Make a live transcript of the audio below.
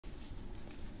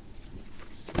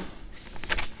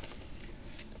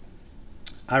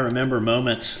I remember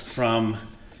moments from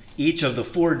each of the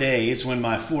 4 days when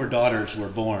my 4 daughters were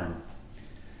born.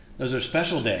 Those are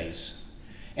special days.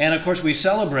 And of course, we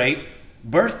celebrate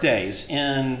birthdays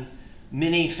in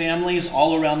many families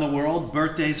all around the world.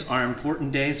 Birthdays are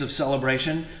important days of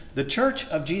celebration. The Church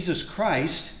of Jesus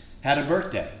Christ had a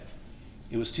birthday.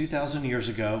 It was 2,000 years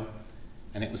ago,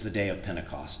 and it was the day of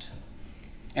Pentecost.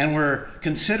 And we're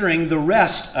considering the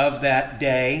rest of that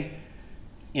day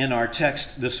in our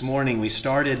text this morning. We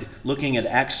started looking at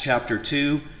Acts chapter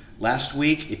 2 last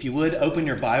week. If you would, open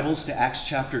your Bibles to Acts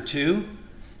chapter 2.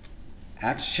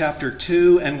 Acts chapter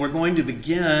 2, and we're going to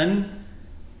begin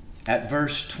at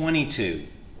verse 22.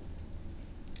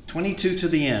 22 to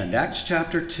the end. Acts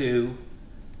chapter 2,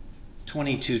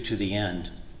 22 to the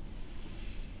end.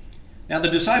 Now the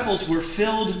disciples were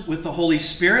filled with the Holy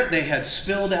Spirit. They had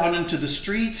spilled out into the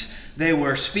streets. They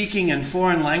were speaking in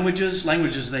foreign languages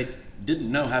they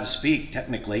didn't know how to speak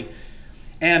technically.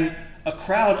 And a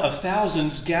crowd of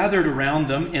thousands gathered around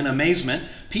them in amazement.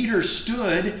 Peter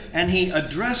stood and he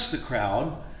addressed the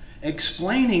crowd,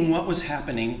 explaining what was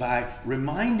happening by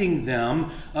reminding them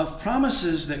of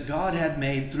promises that God had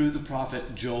made through the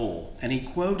prophet Joel. And he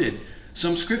quoted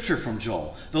some scripture from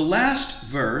Joel. The last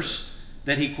verse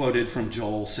that he quoted from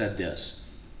Joel said this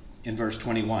in verse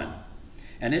 21.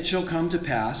 "And it shall come to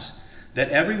pass that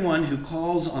everyone who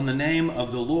calls on the name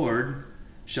of the Lord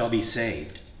shall be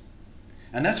saved."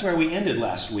 And that's where we ended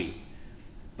last week.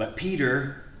 But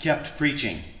Peter kept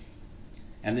preaching.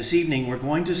 And this evening we're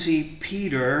going to see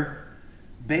Peter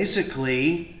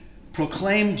basically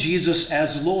proclaim Jesus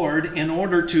as Lord in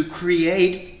order to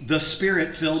create the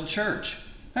Spirit-filled church.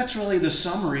 That's really the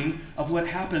summary of what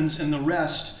happens in the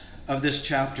rest of this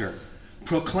chapter.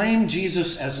 Proclaim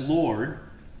Jesus as Lord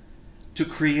to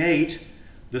create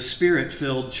the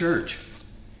Spirit-filled church.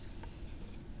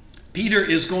 Peter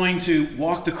is going to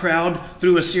walk the crowd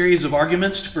through a series of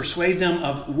arguments to persuade them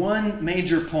of one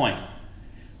major point.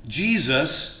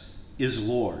 Jesus is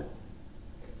Lord.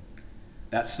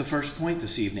 That's the first point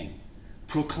this evening.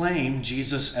 Proclaim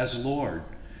Jesus as Lord.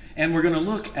 And we're going to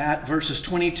look at verses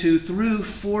 22 through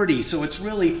 40. So it's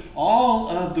really all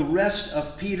of the rest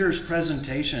of Peter's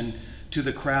presentation to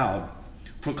the crowd.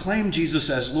 Proclaim Jesus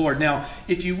as Lord. Now,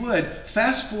 if you would,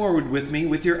 fast forward with me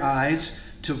with your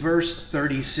eyes to verse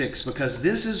 36, because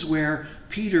this is where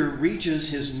Peter reaches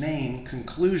his main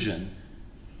conclusion.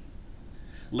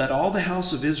 "Let all the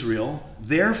house of Israel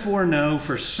therefore know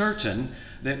for certain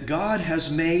that God has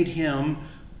made him,"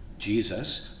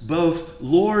 Jesus, "both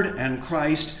Lord and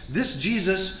Christ, this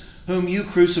Jesus whom you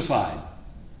crucified."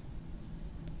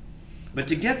 But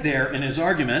to get there in his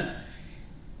argument,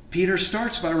 Peter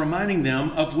starts by reminding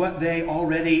them of what they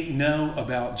already know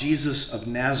about Jesus of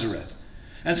Nazareth.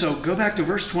 And so go back to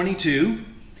verse 22,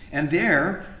 and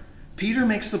there Peter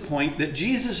makes the point that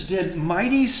Jesus did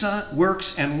mighty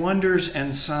works and wonders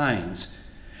and signs,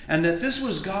 and that this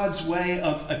was God's way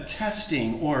of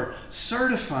attesting or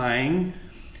certifying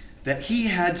that he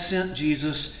had sent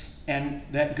Jesus and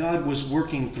that God was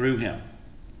working through him.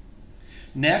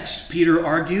 Next, Peter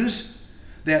argues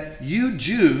that you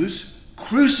Jews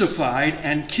crucified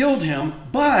and killed him,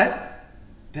 but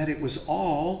that it was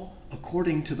all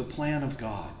according to the plan of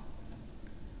God.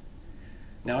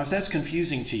 Now, if that's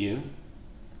confusing to you,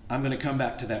 I'm going to come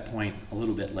back to that point a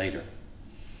little bit later.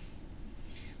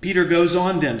 Peter goes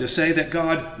on then to say that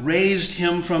God raised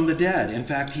him from the dead. In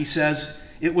fact, he says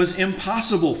it was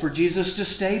impossible for Jesus to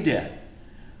stay dead.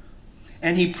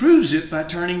 And he proves it by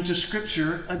turning to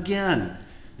Scripture again.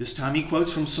 This time he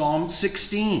quotes from Psalm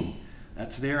 16.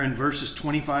 That's there in verses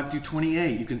 25 through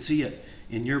 28. You can see it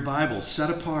in your Bible, set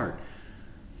apart.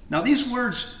 Now, these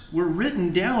words were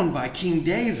written down by King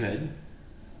David,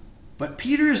 but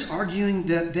Peter is arguing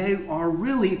that they are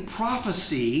really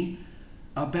prophecy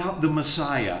about the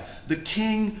Messiah, the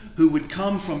king who would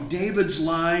come from David's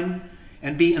line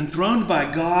and be enthroned by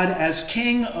God as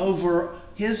king over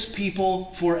his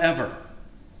people forever.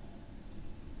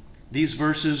 These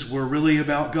verses were really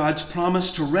about God's promise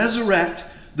to resurrect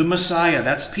the Messiah.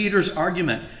 That's Peter's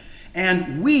argument.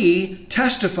 And we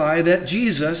testify that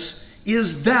Jesus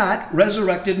is that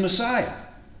resurrected Messiah.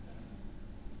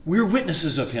 We're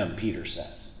witnesses of him, Peter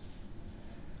says.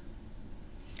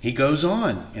 He goes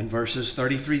on in verses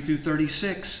 33 through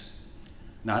 36.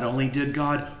 Not only did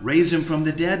God raise him from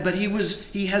the dead, but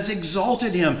he has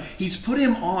exalted him. He's put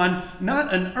him on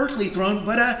not an earthly throne,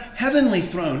 but a heavenly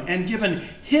throne, and given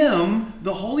him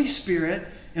the Holy Spirit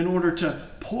in order to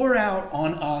pour out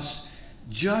on us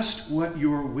just what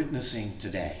you're witnessing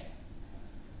today.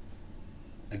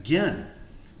 Again,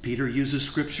 Peter uses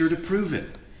Scripture to prove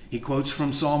it. He quotes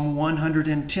from Psalm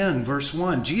 110, verse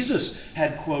 1. Jesus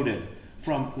had quoted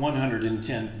from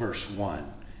 110 verse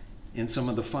 1 in some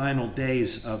of the final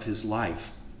days of his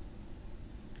life.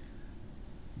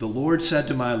 The Lord said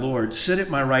to my Lord, sit at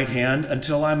my right hand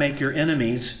until I make your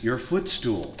enemies your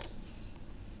footstool.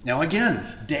 Now again,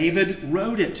 David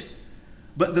wrote it.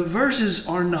 But the verses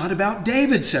are not about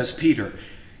David, says Peter.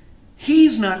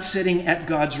 He's not sitting at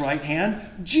God's right hand.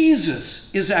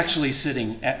 Jesus is actually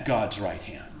sitting at God's right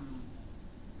hand.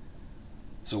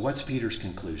 So what's Peter's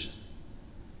conclusion?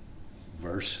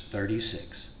 Verse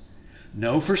 36.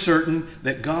 Know for certain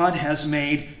that God has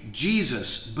made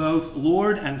Jesus both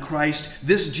Lord and Christ,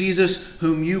 this Jesus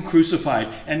whom you crucified.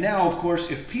 And now, of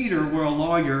course, if Peter were a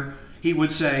lawyer, he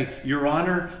would say, Your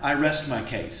Honor, I rest my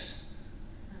case.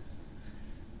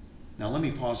 Now let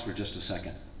me pause for just a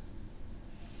second.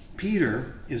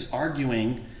 Peter is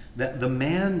arguing that the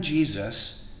man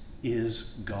Jesus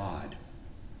is God.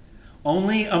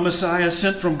 Only a Messiah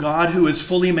sent from God who is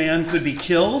fully man could be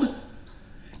killed,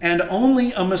 and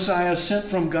only a Messiah sent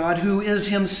from God who is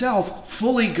himself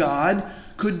fully God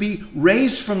could be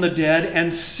raised from the dead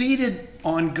and seated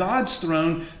on God's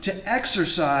throne to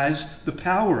exercise the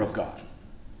power of God.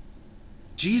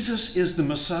 Jesus is the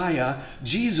Messiah.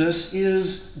 Jesus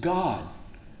is God.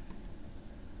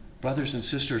 Brothers and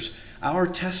sisters, our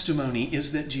testimony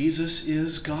is that Jesus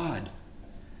is God.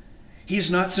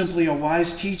 He's not simply a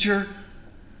wise teacher.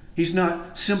 He's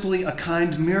not simply a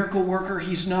kind miracle worker.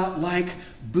 He's not like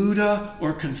Buddha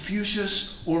or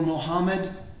Confucius or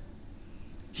Muhammad.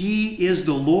 He is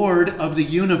the Lord of the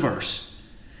universe.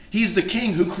 He's the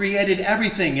King who created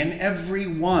everything and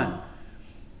everyone.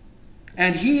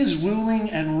 And he is ruling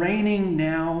and reigning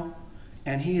now,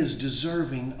 and he is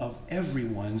deserving of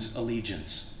everyone's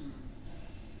allegiance.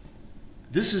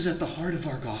 This is at the heart of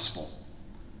our gospel.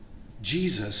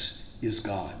 Jesus is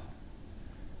God.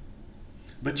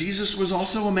 But Jesus was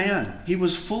also a man. He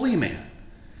was fully man.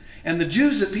 And the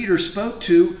Jews that Peter spoke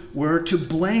to were to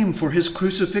blame for his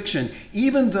crucifixion,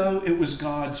 even though it was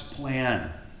God's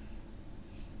plan.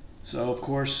 So, of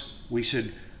course, we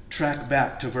should track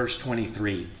back to verse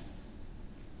 23.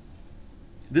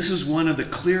 This is one of the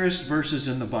clearest verses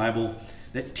in the Bible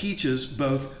that teaches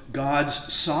both God's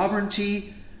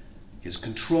sovereignty, his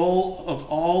control of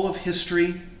all of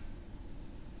history,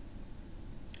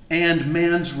 and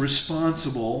man's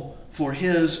responsible for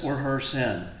his or her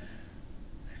sin.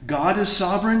 God is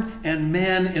sovereign and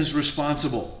man is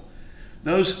responsible.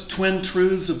 Those twin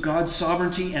truths of God's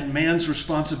sovereignty and man's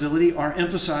responsibility are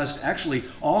emphasized actually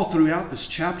all throughout this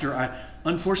chapter. I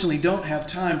unfortunately don't have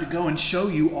time to go and show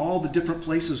you all the different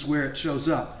places where it shows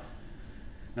up.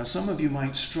 Now, some of you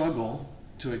might struggle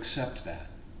to accept that.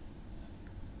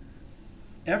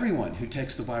 Everyone who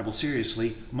takes the Bible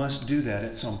seriously must do that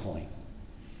at some point.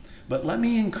 But let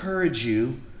me encourage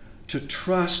you to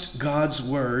trust God's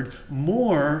word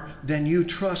more than you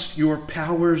trust your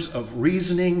powers of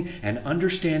reasoning and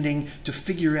understanding to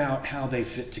figure out how they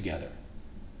fit together.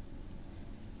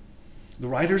 The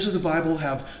writers of the Bible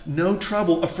have no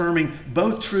trouble affirming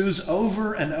both truths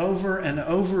over and over and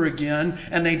over again,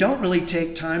 and they don't really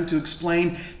take time to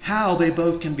explain how they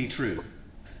both can be true.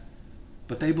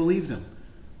 But they believe them.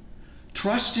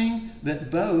 Trusting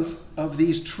that both of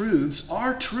these truths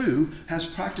are true has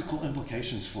practical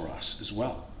implications for us as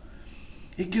well.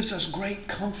 It gives us great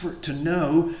comfort to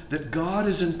know that God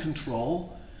is in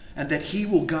control and that he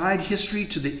will guide history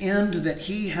to the end that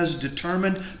he has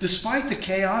determined, despite the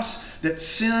chaos that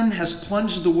sin has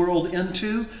plunged the world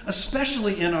into,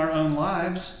 especially in our own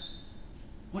lives.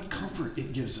 What comfort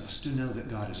it gives us to know that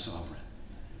God is sovereign.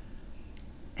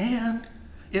 And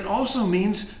it also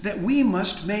means that we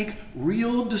must make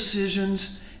real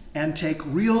decisions and take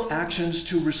real actions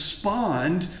to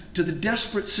respond to the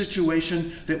desperate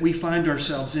situation that we find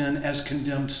ourselves in as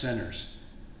condemned sinners.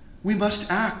 We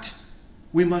must act.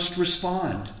 We must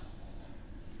respond.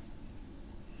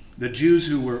 The Jews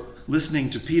who were listening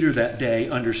to Peter that day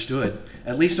understood,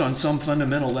 at least on some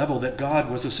fundamental level, that God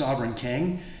was a sovereign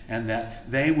king and that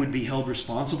they would be held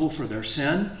responsible for their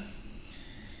sin.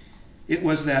 It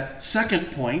was that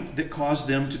second point that caused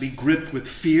them to be gripped with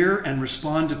fear and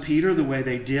respond to Peter the way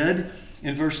they did.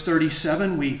 In verse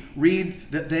 37, we read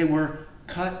that they were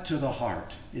cut to the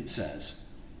heart, it says.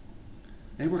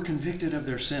 They were convicted of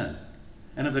their sin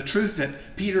and of the truth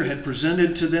that Peter had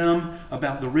presented to them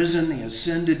about the risen, the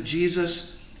ascended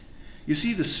Jesus. You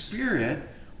see, the Spirit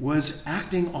was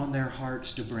acting on their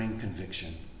hearts to bring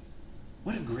conviction.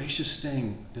 What a gracious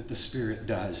thing that the Spirit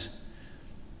does.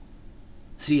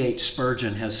 C.H.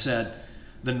 Spurgeon has said,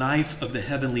 "The knife of the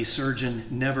heavenly surgeon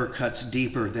never cuts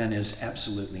deeper than is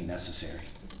absolutely necessary."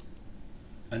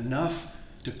 Enough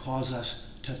to cause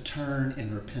us to turn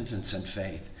in repentance and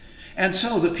faith. And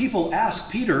so the people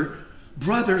asked Peter,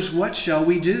 "Brothers, what shall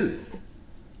we do?"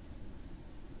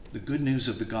 The good news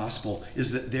of the gospel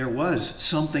is that there was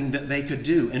something that they could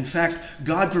do. In fact,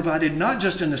 God provided not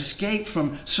just an escape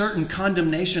from certain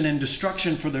condemnation and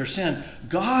destruction for their sin.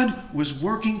 God was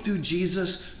working through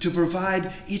Jesus to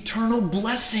provide eternal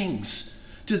blessings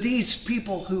to these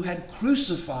people who had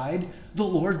crucified the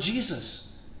Lord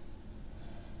Jesus.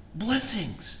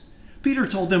 Blessings. Peter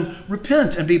told them,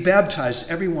 "Repent and be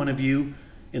baptized, every one of you,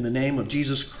 in the name of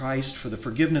Jesus Christ for the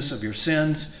forgiveness of your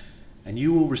sins, and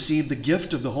you will receive the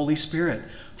gift of the Holy Spirit.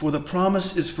 For the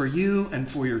promise is for you and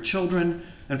for your children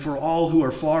and for all who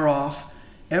are far off,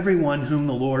 everyone whom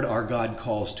the Lord our God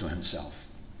calls to himself."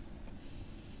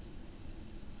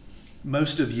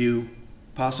 Most of you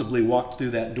possibly walked through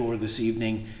that door this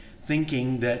evening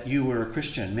thinking that you were a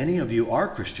Christian. Many of you are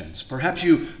Christians. Perhaps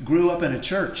you grew up in a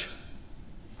church.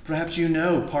 Perhaps you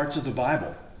know parts of the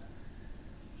Bible.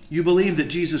 You believe that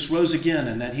Jesus rose again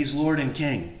and that he's Lord and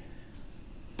King.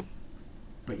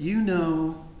 But you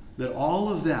know that all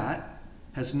of that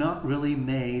has not really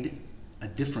made a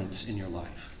difference in your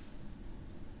life.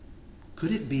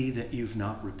 Could it be that you've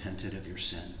not repented of your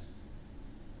sin?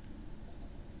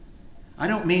 I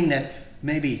don't mean that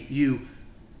maybe you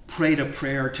prayed a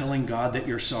prayer telling God that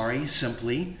you're sorry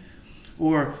simply,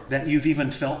 or that you've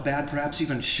even felt bad, perhaps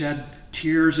even shed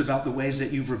tears about the ways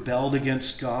that you've rebelled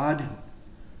against God,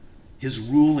 his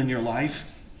rule in your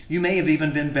life. You may have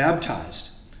even been baptized.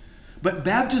 But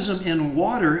baptism in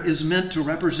water is meant to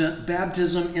represent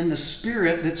baptism in the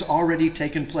Spirit that's already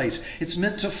taken place. It's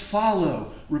meant to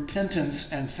follow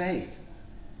repentance and faith.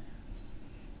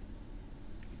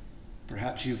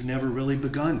 Perhaps you've never really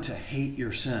begun to hate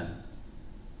your sin.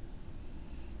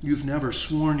 You've never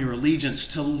sworn your allegiance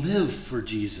to live for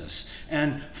Jesus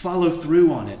and follow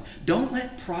through on it. Don't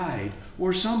let pride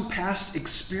or some past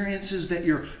experiences that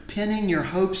you're pinning your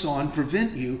hopes on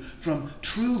prevent you from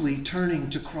truly turning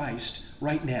to Christ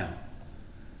right now.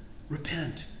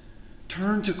 Repent.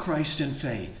 Turn to Christ in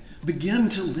faith. Begin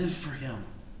to live for him.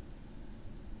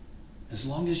 As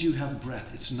long as you have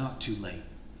breath, it's not too late.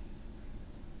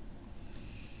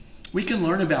 We can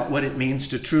learn about what it means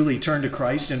to truly turn to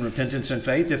Christ in repentance and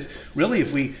faith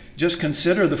if we just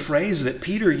consider the phrase that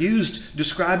Peter used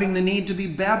describing the need to be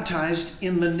baptized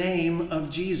in the name of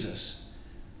Jesus.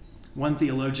 One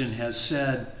theologian has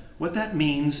said what that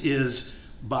means is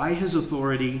by his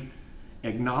authority,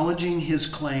 acknowledging his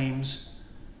claims,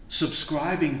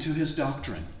 subscribing to his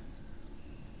doctrine,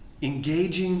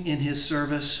 engaging in his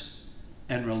service,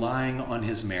 and relying on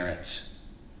his merits.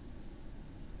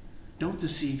 Don't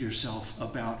deceive yourself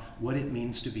about what it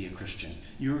means to be a Christian.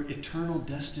 Your eternal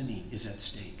destiny is at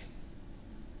stake.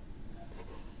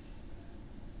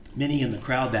 Many in the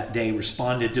crowd that day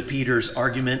responded to Peter's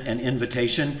argument and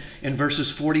invitation. In verses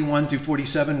 41 through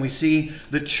 47, we see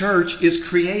the church is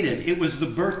created. It was the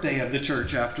birthday of the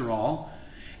church, after all.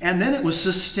 And then it was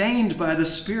sustained by the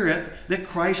Spirit that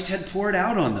Christ had poured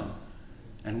out on them.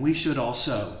 And we should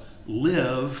also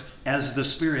live as the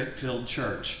Spirit-filled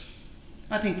church.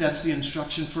 I think that's the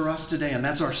instruction for us today, and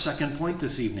that's our second point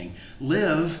this evening.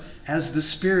 Live as the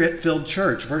Spirit-filled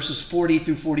church, verses 40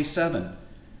 through 47.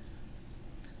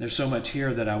 There's so much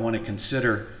here that I want to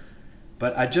consider,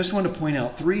 but I just want to point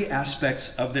out three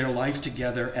aspects of their life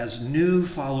together as new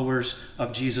followers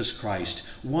of Jesus Christ.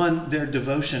 One, their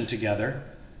devotion together.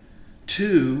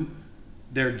 Two,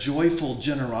 their joyful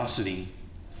generosity.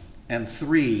 And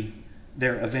three,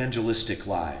 their evangelistic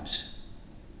lives.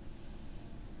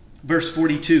 Verse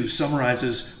 42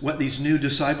 summarizes what these new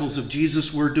disciples of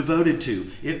Jesus were devoted to.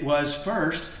 It was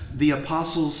first the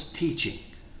apostles' teaching.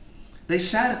 They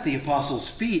sat at the apostles'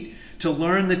 feet to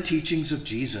learn the teachings of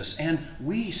Jesus, and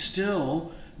we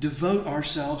still devote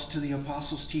ourselves to the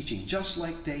apostles' teaching, just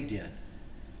like they did.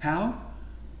 How?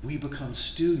 We become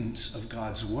students of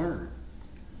God's Word.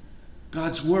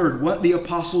 God's Word, what the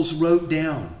apostles wrote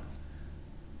down,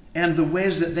 and the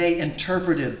ways that they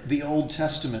interpreted the Old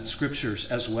Testament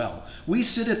scriptures as well. We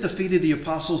sit at the feet of the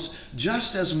apostles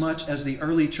just as much as the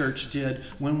early church did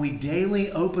when we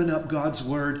daily open up God's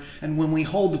Word and when we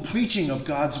hold the preaching of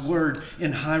God's Word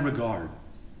in high regard.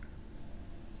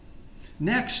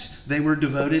 Next, they were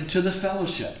devoted to the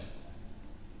fellowship.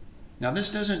 Now,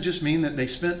 this doesn't just mean that they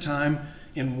spent time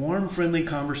in warm, friendly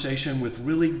conversation with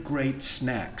really great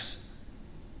snacks.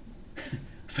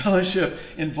 Fellowship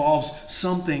involves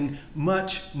something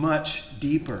much, much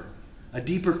deeper, a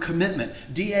deeper commitment.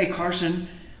 D.A. Carson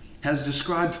has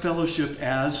described fellowship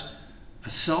as a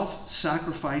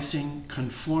self-sacrificing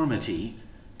conformity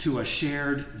to a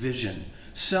shared vision.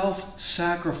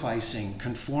 Self-sacrificing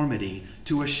conformity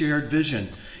to a shared vision.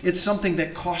 It's something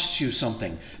that costs you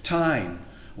something, time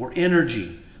or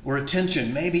energy or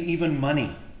attention, maybe even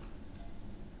money.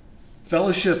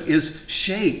 Fellowship is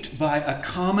shaped by a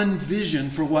common vision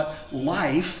for what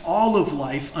life, all of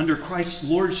life, under Christ's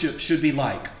lordship should be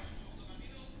like.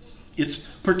 It's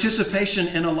participation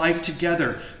in a life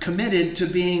together, committed to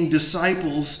being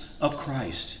disciples of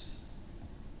Christ.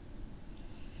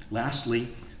 Lastly,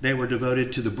 they were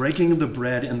devoted to the breaking of the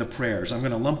bread and the prayers. I'm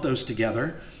going to lump those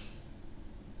together.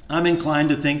 I'm inclined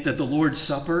to think that the Lord's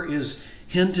Supper is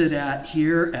hinted at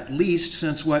here, at least,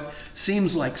 since what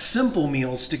seems like simple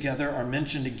meals together are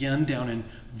mentioned again down in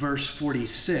verse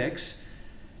 46.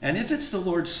 And if it's the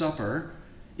Lord's Supper,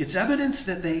 it's evidence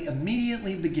that they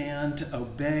immediately began to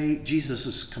obey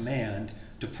Jesus' command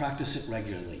to practice it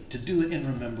regularly, to do it in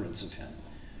remembrance of him.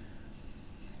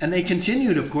 And they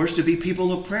continued, of course, to be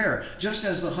people of prayer, just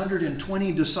as the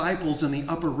 120 disciples in the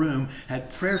upper room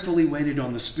had prayerfully waited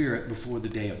on the Spirit before the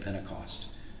day of Pentecost.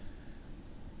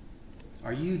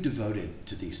 Are you devoted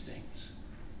to these things?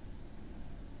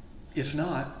 If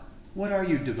not, what are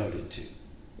you devoted to?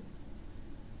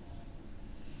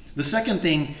 The second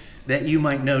thing that you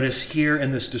might notice here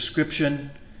in this description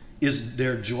is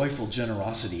their joyful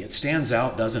generosity. It stands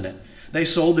out, doesn't it? They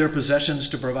sold their possessions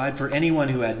to provide for anyone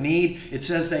who had need. It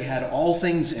says they had all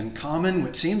things in common,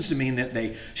 which seems to mean that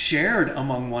they shared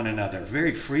among one another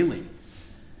very freely.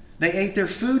 They ate their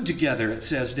food together, it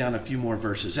says down a few more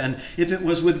verses. And if it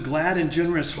was with glad and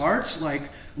generous hearts, like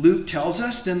Luke tells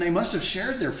us, then they must have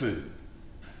shared their food.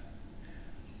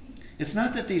 It's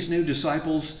not that these new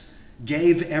disciples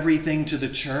gave everything to the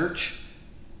church.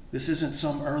 This isn't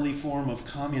some early form of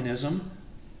communism.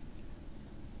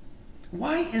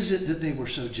 Why is it that they were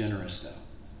so generous, though?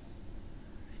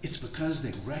 It's because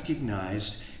they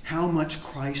recognized how much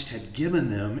Christ had given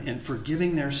them in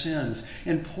forgiving their sins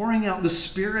and pouring out the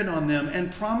Spirit on them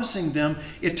and promising them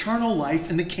eternal life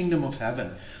in the kingdom of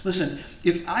heaven. Listen,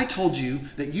 if I told you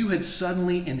that you had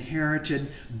suddenly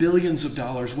inherited billions of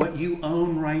dollars, what you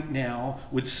own right now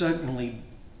would suddenly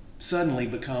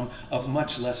become of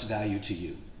much less value to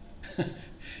you.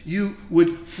 You would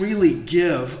freely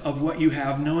give of what you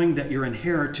have, knowing that your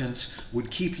inheritance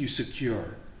would keep you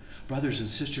secure. Brothers and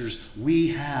sisters, we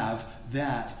have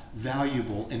that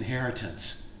valuable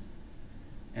inheritance.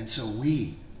 And so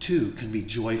we, too, can be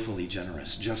joyfully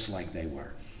generous, just like they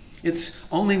were. It's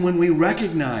only when we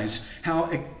recognize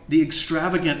how the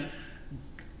extravagant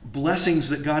blessings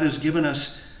that God has given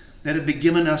us, that have been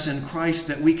given us in Christ,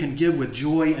 that we can give with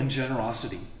joy and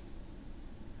generosity.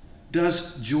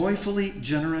 Does joyfully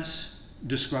generous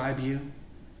describe you?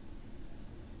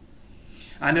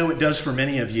 I know it does for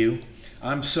many of you.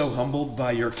 I'm so humbled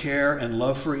by your care and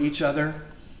love for each other.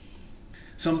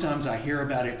 Sometimes I hear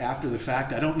about it after the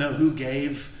fact. I don't know who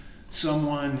gave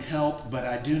someone help, but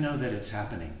I do know that it's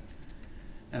happening.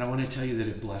 And I want to tell you that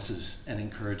it blesses and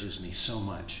encourages me so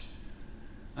much.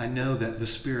 I know that the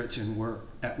Spirit's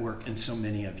at work in so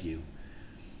many of you.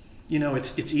 You know,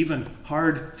 it's even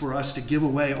hard for us to give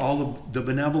away all of the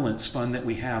benevolence fund that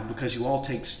we have because you all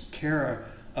take care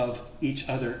of each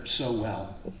other so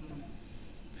well.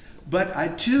 But I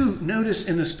too notice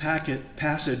in this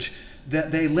passage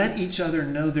that they let each other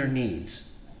know their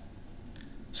needs.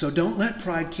 So don't let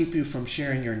pride keep you from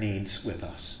sharing your needs with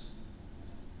us.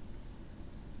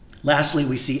 Lastly,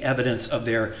 we see evidence of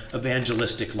their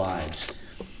evangelistic lives.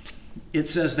 It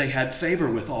says they had favor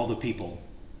with all the people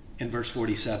in verse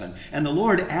 47. And the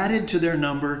Lord added to their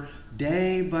number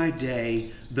day by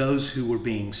day those who were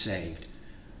being saved.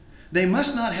 They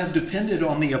must not have depended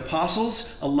on the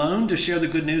apostles alone to share the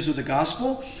good news of the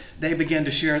gospel. They began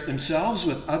to share it themselves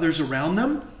with others around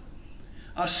them.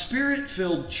 A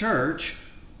Spirit-filled church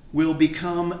will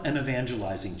become an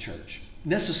evangelizing church,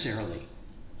 necessarily.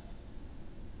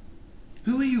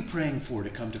 Who are you praying for to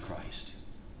come to Christ?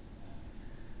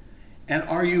 And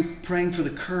are you praying for the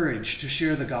courage to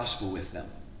share the gospel with them?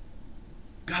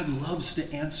 God loves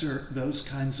to answer those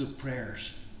kinds of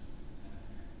prayers.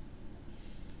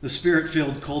 The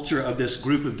Spirit-filled culture of this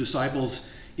group of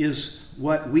disciples is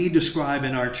what we describe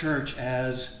in our church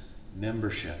as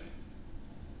membership.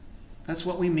 That's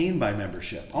what we mean by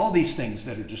membership. All these things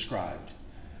that are described.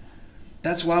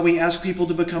 That's why we ask people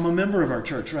to become a member of our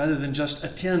church rather than just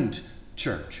attend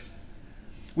church.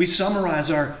 We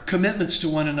summarize our commitments to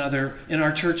one another in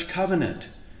our church covenant.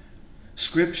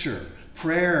 Scripture,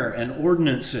 prayer, and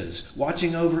ordinances,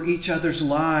 watching over each other's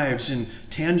lives in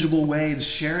tangible ways,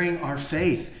 sharing our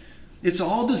faith. It's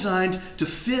all designed to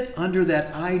fit under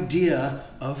that idea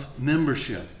of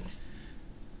membership.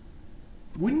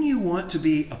 Wouldn't you want to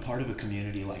be a part of a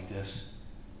community like this?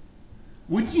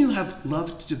 Wouldn't you have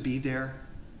loved to be there?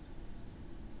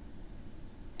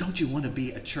 Don't you want to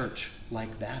be a church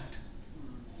like that?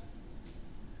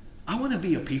 I want to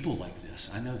be a people like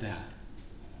this. I know that.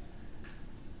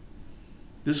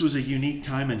 This was a unique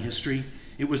time in history.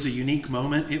 It was a unique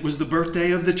moment. It was the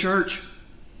birthday of the church.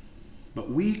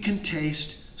 But we can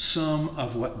taste some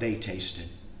of what they tasted.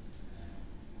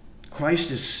 Christ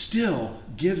is still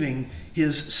giving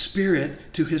his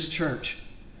Spirit to his church.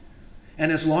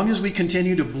 And as long as we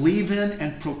continue to believe in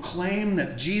and proclaim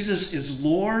that Jesus is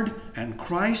Lord and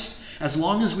Christ, as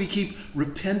long as we keep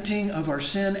repenting of our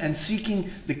sin and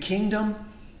seeking the kingdom,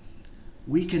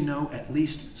 we can know at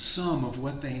least some of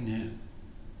what they knew.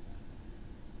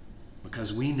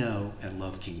 Because we know and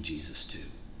love King Jesus too.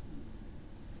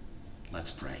 Let's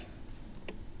pray.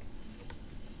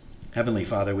 Heavenly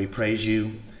Father, we praise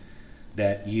you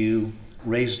that you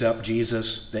raised up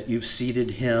Jesus, that you've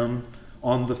seated him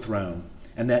on the throne,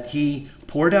 and that he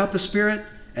poured out the Spirit,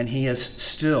 and he is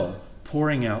still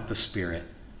pouring out the Spirit.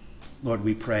 Lord,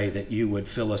 we pray that you would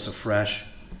fill us afresh,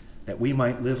 that we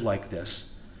might live like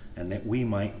this, and that we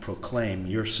might proclaim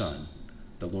your Son,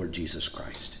 the Lord Jesus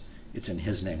Christ. It's in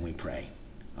his name we pray.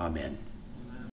 Amen.